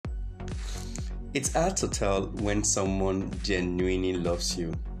It's hard to tell when someone genuinely loves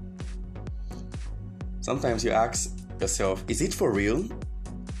you. Sometimes you ask yourself, is it for real?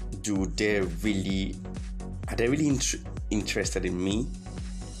 Are they really interested in me?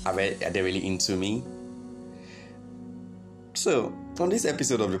 Are they really into me? So, on this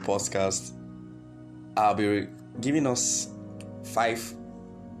episode of the podcast, I'll be giving us 5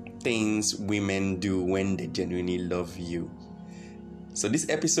 things women do when they genuinely love you. So this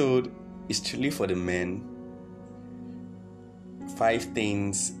episode is truly for the men. 5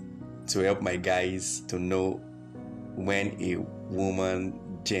 things to help my guys to know when a woman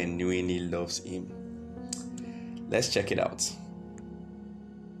genuinely loves him. Let's check it out.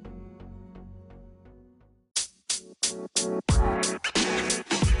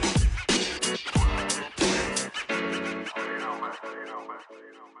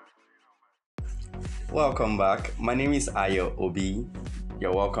 Welcome back. My name is Ayo Obi.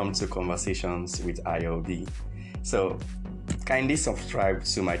 You're welcome to Conversations with Ayo Obi. So, kindly subscribe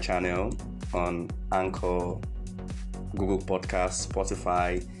to my channel on Anchor, Google Podcasts,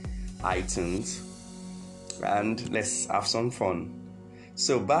 Spotify, iTunes, and let's have some fun.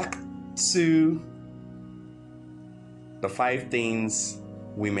 So, back to the 5 things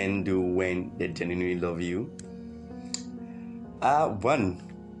women do when they genuinely love you. 1.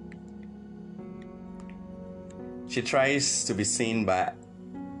 She tries to be seen by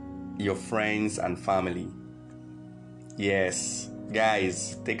your friends and family. Yes,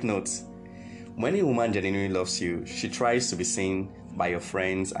 guys, take note. When a woman genuinely loves you, she tries to be seen by your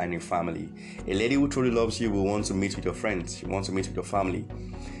friends and your family. A lady who truly loves you will want to meet with your friends. She wants to meet with your family.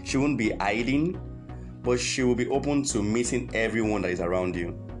 She won't be hiding, but she will be open to meeting everyone that is around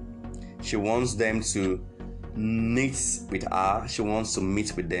you. She wants them to meet with her. She wants to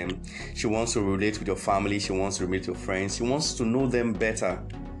meet with them. She wants to relate with your family. She wants to relate with your friends. She wants to know them better.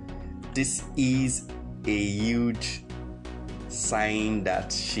 This is a huge sign that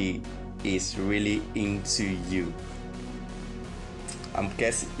she is really into you. I'm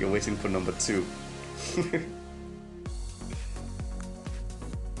guessing you're waiting for number 2.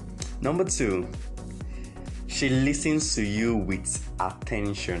 Number 2, she listens to you with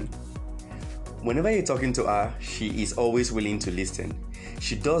attention. Whenever you're talking to her, she is always willing to listen.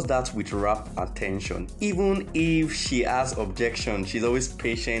 She does that with rapt attention. Even if she has objections, she's always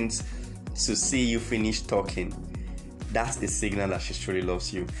patient to see you finish talking. That's the signal that she truly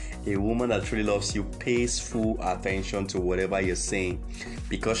loves you. A woman that truly loves you pays full attention to whatever you're saying,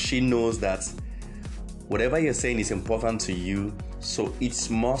 because she knows that whatever you're saying is important to you, so it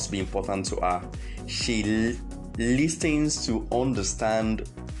must be important to her. She listens to understand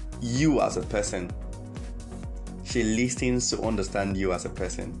you as a person. She listens to understand you as a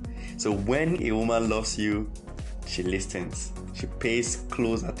person. So when a woman loves you, she listens. She pays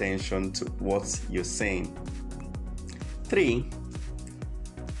close attention to what you're saying. 3,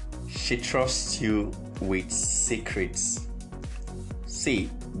 she trusts you with secrets. See,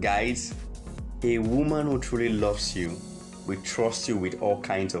 guys, a woman who truly loves you will trust you with all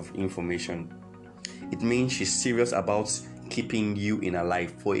kinds of information. It means she's serious about keeping you in her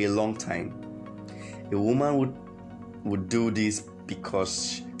life for a long time. A woman would do this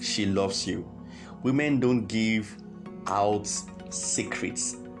because she loves you. Women don't give out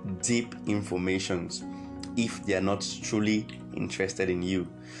secrets, deep informations, if they are not truly interested in you.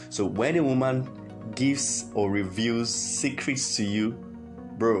 So when a woman gives or reveals secrets to you,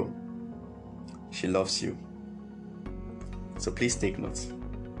 bro, she loves you. So please take note.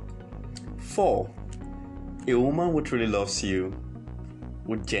 4, a woman who truly loves you,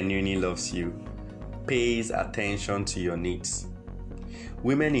 who genuinely loves you, pays attention to your needs.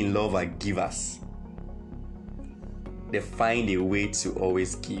 Women in love are givers. They find a way to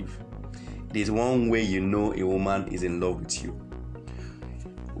always give. It is one way you know a woman is in love with you.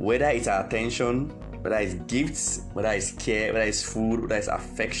 Whether it's attention, whether it's gifts, whether it's care, whether it's food, whether it's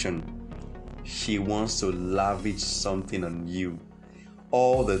affection, she wants to lavish something on you.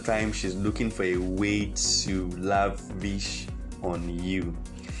 All the time she's looking for a way to lavish on you.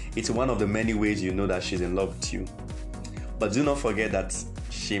 It's one of the many ways you know that she's in love with you. But do not forget that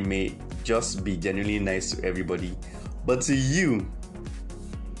she may just be genuinely nice to everybody, but to you,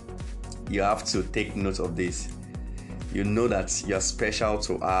 you have to take note of this. You know that you're special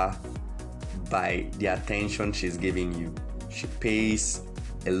to her by the attention she's giving you. She pays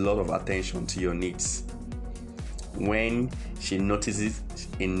a lot of attention to your needs. When she notices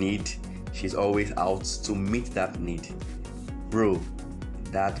a need, she's always out to meet that need. Bro,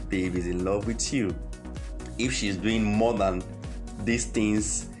 that babe is in love with you. If she's doing more than these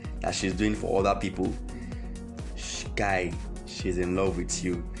things that she's doing for other people, she's in love with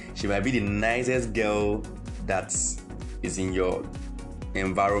you. She might be the nicest girl that is in your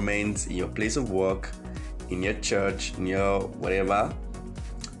environment, in your place of work, in your church, in your whatever.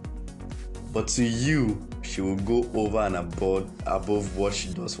 But to you, she will go over and above what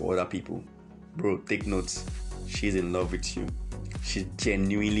she does for other people. Bro, take notes. She's in love with you. She's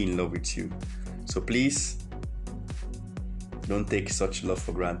genuinely in love with you. So please, don't take such love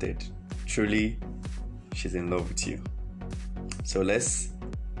for granted. Truly, she's in love with you. So let's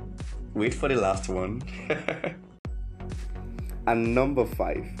wait for the last one. And number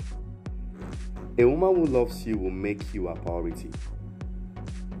 5. A woman who loves you will make you a priority.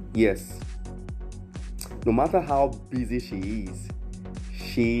 Yes. No matter how busy she is,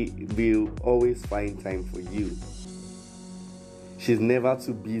 she will always find time for you. She's never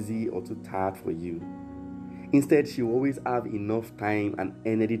too busy or too tired for you. Instead, she will always have enough time and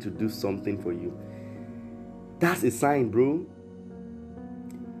energy to do something for you. That's a sign, bro.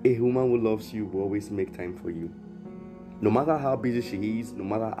 A woman who loves you will always make time for you. No matter how busy she is, no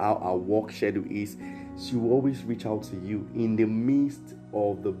matter how her work schedule is, she will always reach out to you in the midst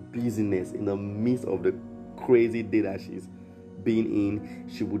of the busyness, in the midst of the crazy day that she's been in.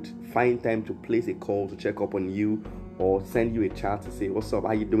 She would find time to place a call to check up on you or send you a chat to say, "What's up?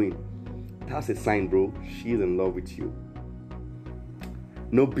 How you doing?" That's a sign, bro. She's in love with you.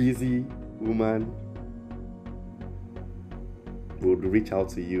 No busy woman would reach out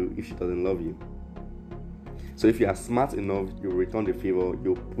to you if she doesn't love you. So if you are smart enough, you'll return the favor.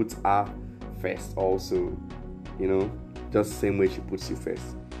 You'll put her first also, just the same way she puts you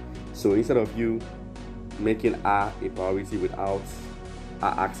first. So instead of you making her a priority without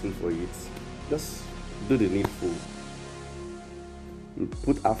her asking for it, just do the needful.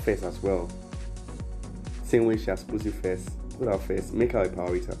 Put her first as well. Same way she has put you first, put her first. Make her a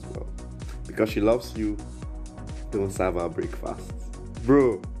priority as well. Because she loves you, don't serve her breakfast.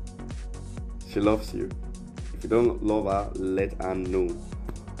 Bro, she loves you. If you don't love her, let her know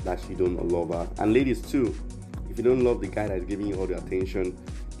that you don't love her. And ladies too, if you don't love the guy that's giving you all the attention,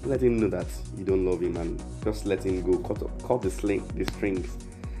 let him know that you don't love him and just let him go. Cut the strings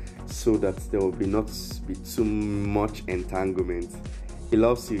so that there will not be too much entanglement. He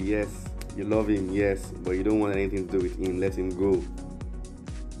loves you, yes. You love him, yes. But you don't want anything to do with him. Let him go.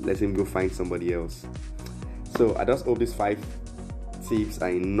 Let him go find somebody else. So I just hope these 5 tips are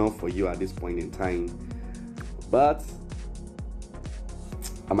enough for you at this point in time. But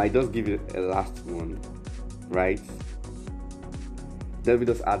I might just give you a last one, right? Let me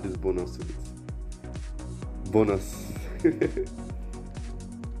just add this bonus to it. Bonus.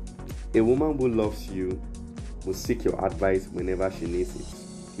 A woman who loves you will seek your advice whenever she needs it.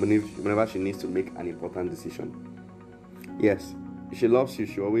 Whenever she needs to make an important decision. Yes, if she loves you,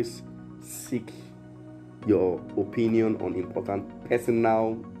 she always seek your opinion on important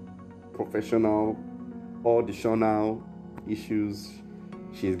personal, professional, auditional issues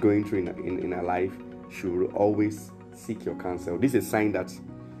she's going through in her life. She will always seek your counsel. This is a sign that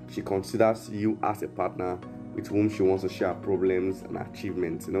she considers you as a partner with whom she wants to share problems and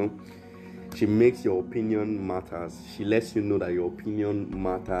achievements. She makes your opinion matters. She lets you know that your opinion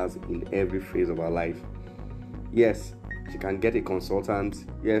matters in every phase of her life. Yes, she can get a consultant.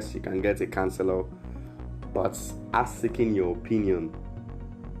 Yes, she can get a counselor. But us seeking your opinion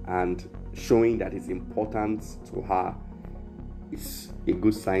and showing that it's important to her is a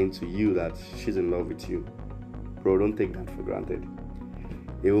good sign to you that she's in love with you. Bro, don't take that for granted.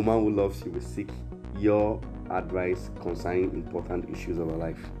 A woman who loves you will seek your advice concerning important issues of her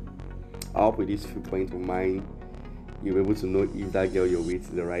life. I hope with this few points of mine, you'll be able to know if that girl you're with is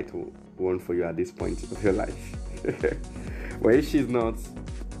the right one for you at this point of your life. But if she's not,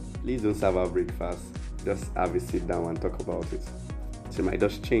 please don't serve her breakfast. Just have a sit down and talk about it. She might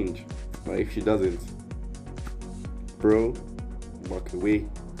just change. But if she doesn't, bro, walk away.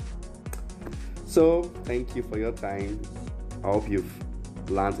 So, thank you for your time. I hope you've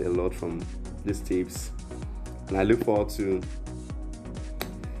learned a lot from these tips. And I look forward to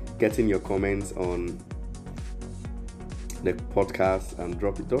getting your comments on the podcast and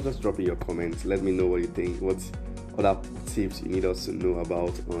don't just drop in your comments. Let me know what you think. What other tips you need us to know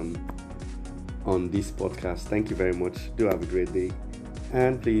about on this podcast. Thank you very much. Do have a great day.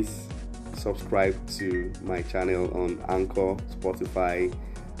 And please subscribe to my channel on Anchor, Spotify,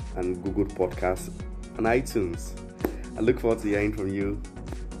 and Google Podcasts and iTunes. I look forward to hearing from you.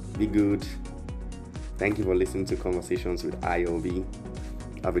 Be good. Thank you for listening to Conversations with IOB.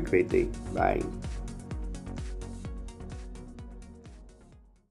 Have a great day. Bye.